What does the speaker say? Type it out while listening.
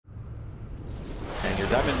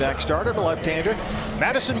Diamondback starter, the left-hander,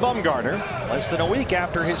 Madison Bumgarner, less than a week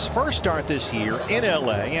after his first start this year in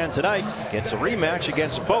LA, and tonight gets a rematch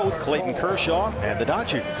against both Clayton Kershaw and the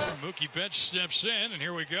Dodgers. Mookie Betts steps in, and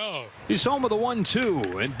here we go. He's home with a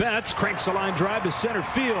 1-2, and Betts cranks a line drive to center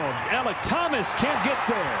field. Alec Thomas can't get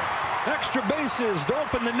there. Extra bases to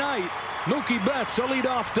open the night. Mookie Betts a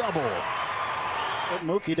leadoff double. Put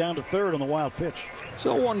Mookie down to third on the wild pitch.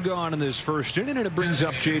 So one gone in this first inning, and it brings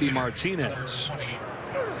up J.D. Martinez.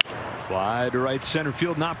 Fly to right center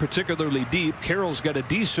field, not particularly deep. Carroll's got a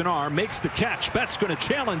decent arm, makes the catch. Betts going to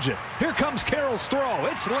challenge it. Here comes Carroll's throw.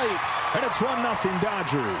 It's late, and it's 1-0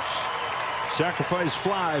 Dodgers. Sacrifice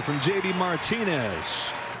fly from J.D.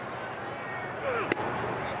 Martinez.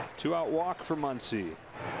 2-out walk for Muncy.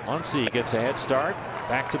 Muncy gets a head start.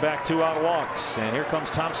 Back-to-back 2-out walks. And here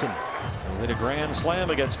comes Thompson. He hit a grand slam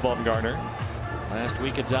against Bumgarner last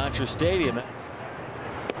week at Dodger Stadium.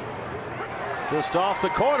 Just off the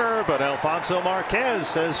corner, but Alfonso Marquez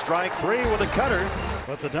says strike three with a cutter.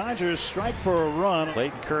 But the Dodgers strike for a run.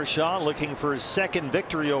 Clayton Kershaw looking for his second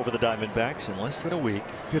victory over the Diamondbacks in less than a week.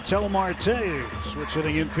 Ketel Marte, switch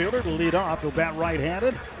hitting infielder to lead off. He'll bat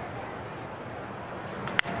right-handed.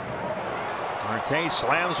 Marte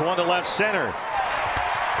slams one to left center.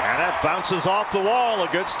 And that bounces off the wall. A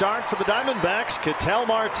good start for the Diamondbacks. Ketel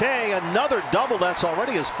Marte, another double. That's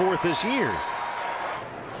already his fourth this year.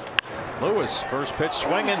 Lewis, first pitch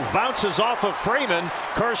swinging, bounces off of Freeman.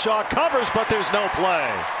 Kershaw covers, but there's no play.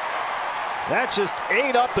 That just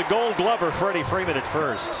ate up the Gold Glover, Freddie Freeman at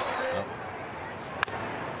first.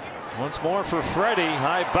 Once more for Freddie.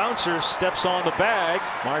 High bouncer steps on the bag.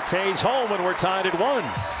 Marte's home, and we're tied at 1.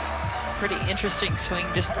 Pretty interesting swing,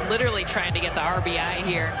 just literally trying to get the RBI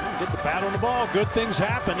here. Get the bat on the ball. Good things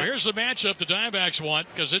happen. Well, here's the matchup the Diamondbacks want,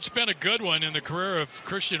 because it's been a good one in the career of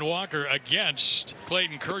Christian Walker against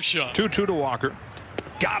Clayton Kershaw. 2-2 to Walker.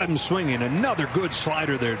 Got him swinging. Another good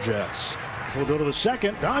slider there, Jess. So we'll go to the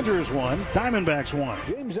second. Dodgers 1, Diamondbacks 1.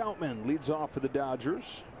 James Outman leads off for the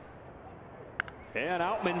Dodgers. And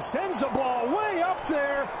Outman sends a ball way up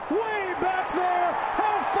there, way back there.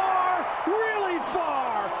 How far? Really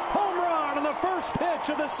far. Home run on the first pitch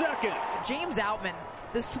of the second. James Outman,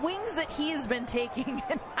 the swings that he has been taking,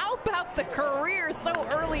 and how about the career so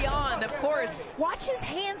early on? Of course, watch his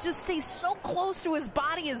hands just stay so close to his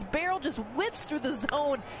body. His barrel just whips through the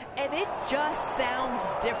zone, and it just sounds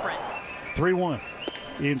different. 3-1.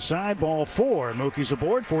 Inside, ball 4. Mookie's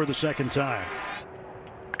aboard for the second time.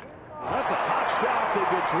 That's a hot shot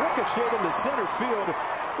that gets ricocheted into center field.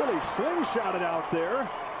 Really slingshotted out there.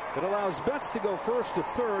 It allows Betts to go first to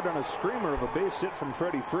third on a screamer of a base hit from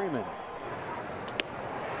Freddie Freeman.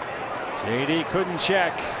 JD couldn't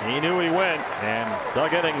check. He knew he went, and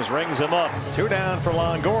Doug Eddings rings him up. 2 down for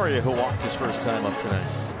Longoria, who walked his first time up tonight.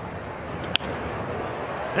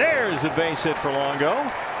 There's a base hit for Longo.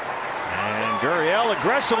 And Gurriel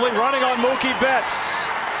aggressively running on Mookie Betts.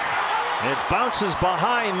 It bounces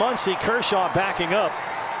behind Muncy. Kershaw backing up.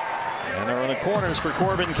 And they're in the corners for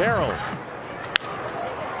Corbin Carroll.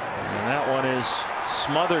 And that one is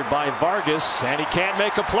smothered by Vargas, and he can't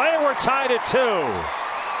make a play. We're tied at 2.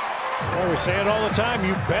 Well, we say it all the time.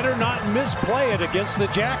 You better not misplay it against the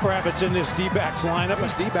Jackrabbits in this D-backs lineup.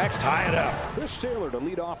 As D-backs tie it up. Chris Taylor to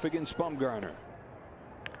lead off against Bumgarner.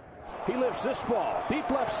 He lifts this ball deep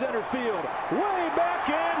left center field, way back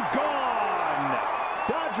and gone.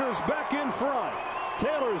 Dodgers back in front.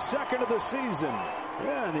 Taylor's second of the season.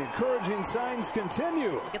 Yeah, the encouraging signs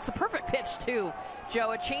continue. It's the perfect pitch, too,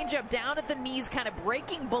 Joe. A changeup down at the knees, kind of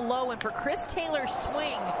breaking below. And for Chris Taylor's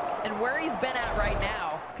swing and where he's been at right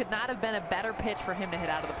now, could not have been a better pitch for him to hit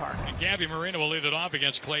out of the park. And Gabby Moreno will lead it off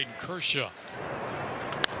against Clayton Kershaw.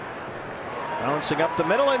 Bouncing up the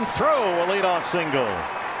middle and throw a leadoff single.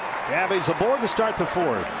 Gabby's aboard to start the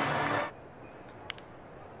 4th.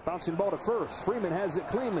 Bouncing ball to first. Freeman has it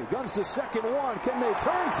cleanly. Guns to second, 1. Can they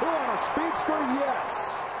turn 2 on a speedster?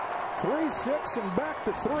 Yes. 3-6 and back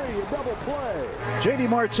to 3. A double play. J.D.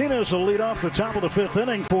 Martinez will lead off the top of the 5th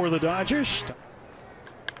inning for the Dodgers.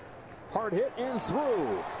 Hard hit and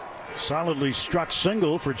through. Solidly struck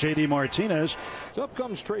single for J.D. Martinez. So up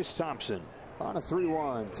comes Trace Thompson on a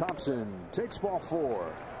 3-1. Thompson takes ball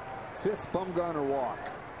 4. 5th Bumgarner walk.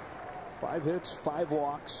 5 hits, 5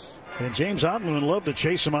 walks. And James Outman would love to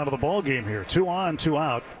chase him out of the ball game here. 2 on, 2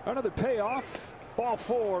 out. Another payoff. Ball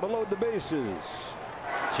 4 to load the bases.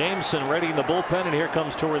 Jameson readying the bullpen, and here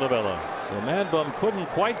comes Torey Lovullo. So Mad Bum couldn't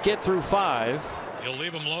quite get through 5. He'll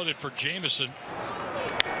leave him loaded for Jameson.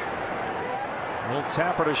 Little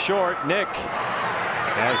tapper to short. Nick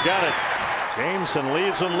has got it. Jameson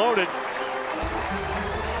leaves him loaded.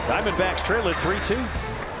 Diamondbacks trail at 3-2.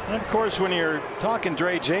 Of course, when you're talking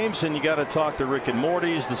Dre Jameson, you got to talk the Rick and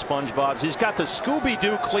Mortys, the SpongeBobs. He's got the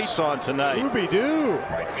Scooby-Doo cleats on tonight.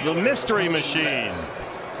 Scooby-Doo. The Mystery Machine.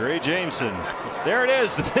 Dre Jameson. There it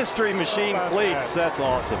is, the Mystery Machine cleats. That's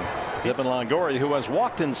awesome. Evan Longoria, who has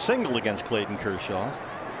walked in single against Clayton Kershaw.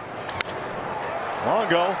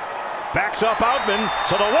 Longo backs up Outman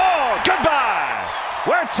to the wall. Goodbye.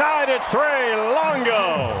 We're tied at 3.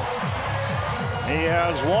 Longo. He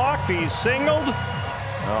has walked. He's singled.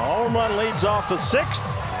 The home run leads off the 6th,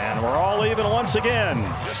 and we're all even once again.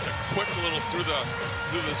 Just a quick little through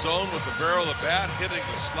the zone with the barrel of the bat, hitting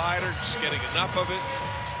the slider, just getting enough of it.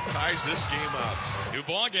 Ties this game up. New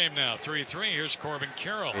ball game now, 3-3. Here's Corbin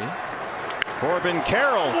Carroll. Corbin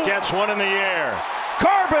Carroll gets one in the air.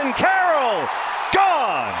 Corbin Carroll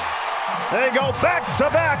gone. They go back to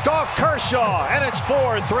back off Kershaw, and it's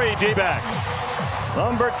 4-3 D-backs.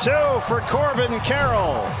 Number 2 for Corbin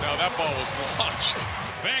Carroll. Now that ball was launched.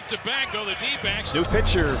 Back to back go the D-backs. New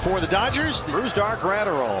pitcher for the Dodgers, Brusdar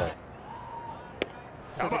Graterol.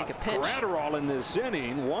 How about Graterol in this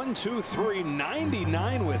inning? 1-2-3,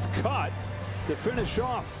 99 with cut to finish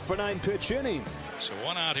off a 9-pitch inning. So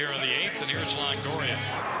 1 out here in the 8th, and here's Longoria.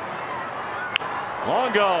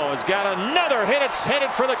 Longo has got another hit. It's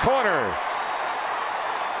headed for the corner.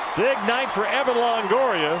 Big night for Evan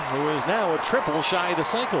Longoria, who is now a triple shy of the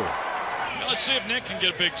cycle. Now let's see if Nick can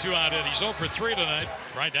get a big 2-out hit. He's 0 for 3 tonight.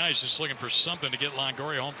 Right now he's just looking for something to get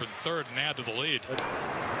Longoria home for the 3rd and add to the lead.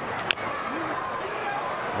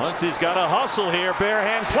 Once he's got a hustle here, bare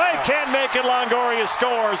hand play, can't make it. Longoria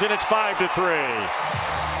scores, and it's 5-3.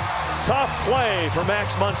 Tough play for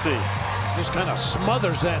Max Muncy. Just kind of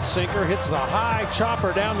smothers that sinker, hits the high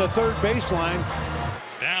chopper down the 3rd baseline.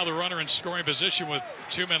 Now the runner in scoring position with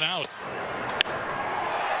 2 men out.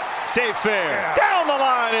 Stay fair. Down the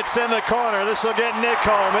line, it's in the corner. This will get Nick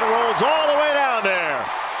home. It rolls all the way down there.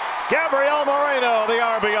 Gabriel Moreno, the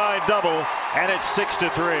RBI double, and it's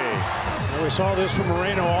 6-3. Well, we saw this from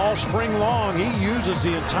Moreno all spring long. He uses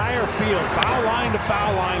the entire field, foul line to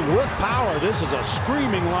foul line with power. This is a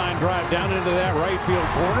screaming line drive down into that right field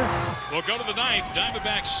corner. We'll go to the 9th.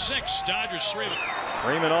 Diamondbacks 6, Dodgers 3.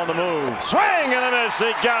 Freeman on the move. Swing and a miss.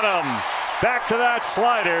 He got him. Back to that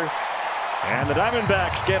slider. And the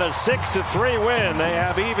Diamondbacks get a 6-3 win. They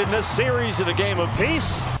have even this series in a game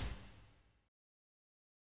apiece.